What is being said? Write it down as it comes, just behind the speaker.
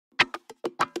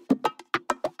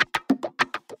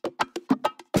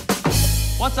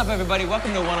What's up, everybody?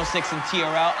 Welcome to 106 and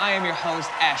TRL. I am your host,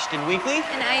 Ashton Weeklie.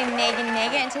 And I am Meagan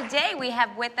Mega, and today we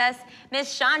have with us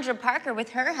Miss Shandra Parker with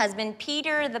her husband,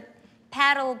 Peter the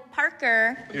Paddle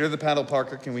Parker. Peter the Paddle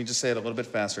Parker. Can we just say it a little bit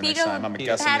faster next time? I'm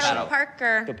guessing the Paddle show.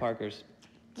 Parker. The Parkers.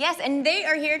 Yes, and they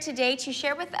are here today to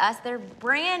share with us their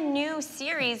brand new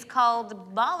series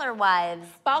called Baller Wives.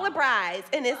 Baller Brides,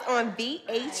 and it's on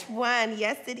VH1.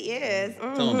 Yes, it is.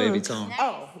 Tell them, baby, tell them. Nice.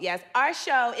 Oh, yes. Our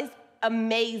show is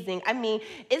amazing. I mean,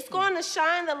 it's going to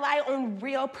shine the light on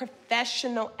real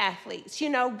professional athletes, you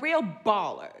know, real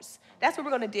ballers. That's what we're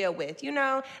going to deal with, you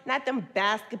know? Not them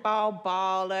basketball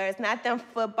ballers, not them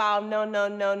football, no, no,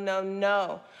 no, no,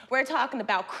 no. We're talking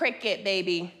about cricket,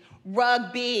 baby.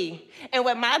 Rugby, and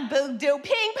what my boo do,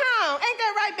 ping pong. Ain't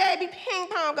that right, baby? Ping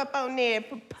pong up on there,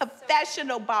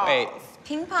 professional balls. Wait,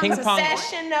 Ping pong. Ping pong.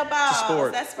 Professional balls. It's a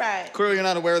sport. That's right. Clearly you're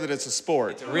not aware that it's a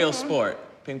sport. It's a real sport.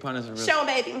 Ping pong is a real Show 'em,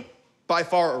 baby. By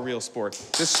far a real sport.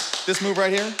 This move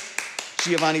right here,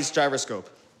 Giovanni's gyroscope.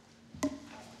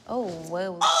 Oh,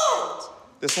 whoa. Oh!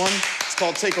 This one, it's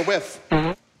called Take a Whiff.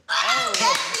 I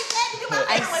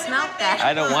smelt that.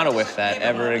 I don't want to whiff that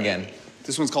ever again.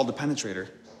 This one's called the Penetrator.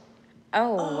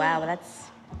 Oh, wow, that's...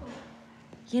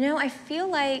 You know, I feel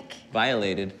like...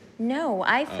 Violated. No,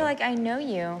 I feel like I know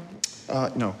you.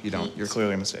 No, you don't. You're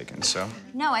clearly mistaken, so.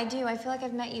 No, I do. I feel like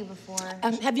I've met you before.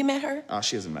 Have you met her?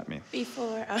 She hasn't met me.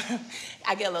 Before.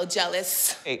 I get a little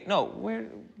jealous. Hey, no,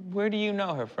 where do you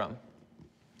know her from?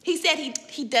 He said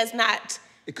he does not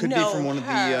It could be know from one of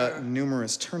her. the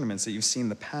numerous tournaments that you've seen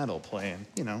the paddle play in,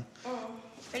 you know.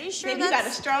 Pretty sure Baby, you got a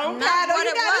that's strong not paddle. what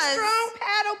You it got was. a strong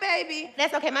paddle, baby.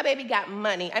 That's okay. My baby got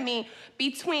money. I mean,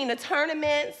 between the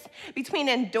tournaments, between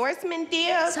endorsement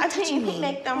deals, Stop touching he me.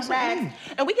 make them racks.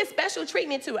 And we get special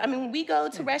treatment too. I mean, when we go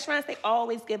to restaurants, they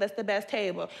always give us the best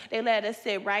table. They let us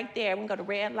sit right there. We can go to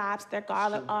Red Lobster,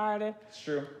 Garlic Artist. It's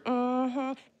true.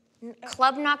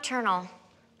 Club Nocturnal.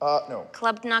 No.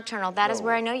 Club Nocturnal. That is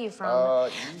where I know you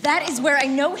from. That is where I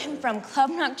know him from.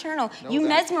 Club Nocturnal. You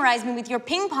mesmerized me with your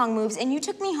ping pong moves, and you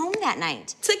took me home that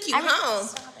night. Took you home.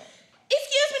 Stop it.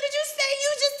 Excuse me, did you say you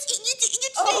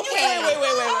Okay.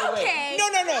 Wait. Okay. No.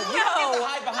 No,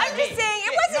 I'm just saying,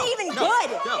 it wasn't even good.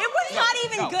 It was not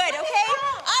even good, okay?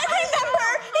 I remember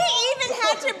he even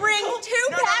had to bring two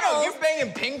paddles. You're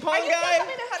banging ping pong, guy?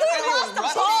 He lost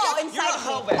a ball inside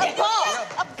of me.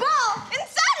 A ball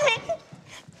inside me.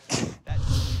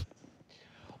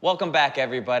 Welcome back,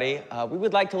 everybody. We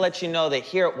would like to let you know that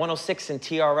here at 106 and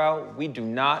TRL, we do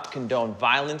not condone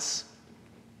violence.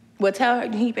 Well, tell her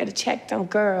you better check them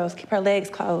girls. Keep her legs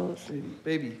closed.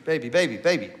 Baby.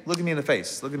 Look at me in the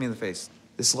face. Look at me in the face.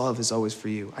 This love is always for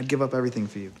you. I'd give up everything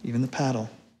for you, even the paddle.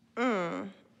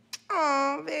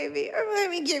 Oh, baby. Let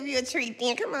me give you a treat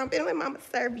then. Come on, baby. Let mama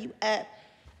serve you up.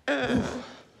 Okay,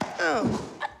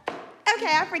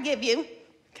 I forgive you.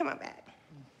 Come on back.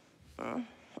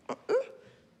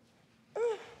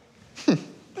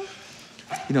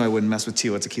 You know I wouldn't mess with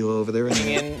Tila Tequila over there.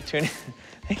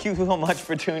 Thank you so much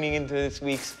for tuning into this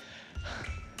week's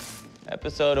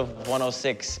episode of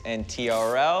 106 and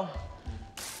TRL.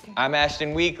 I'm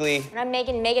Ashton Weeklie, And I'm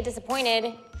Meagan Mega disappointed.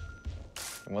 and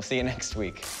we'll see you next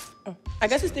week. I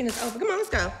guess this thing is over. Come on, let's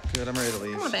go. Good, I'm ready to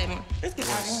leave. Come on, baby. Let's get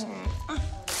out of here.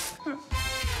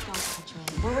 Don't touch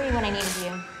me. Where were you when I needed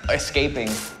you? Escaping.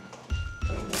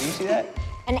 Do you see that?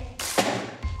 And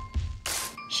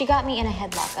she got me in a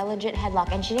headlock, a legit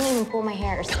headlock, and she didn't even pull my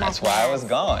hair or smack That's my why I ass. was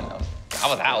gone. I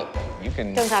was out. You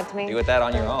can Don't talk to me. deal with that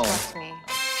on your Don't own. talk to me.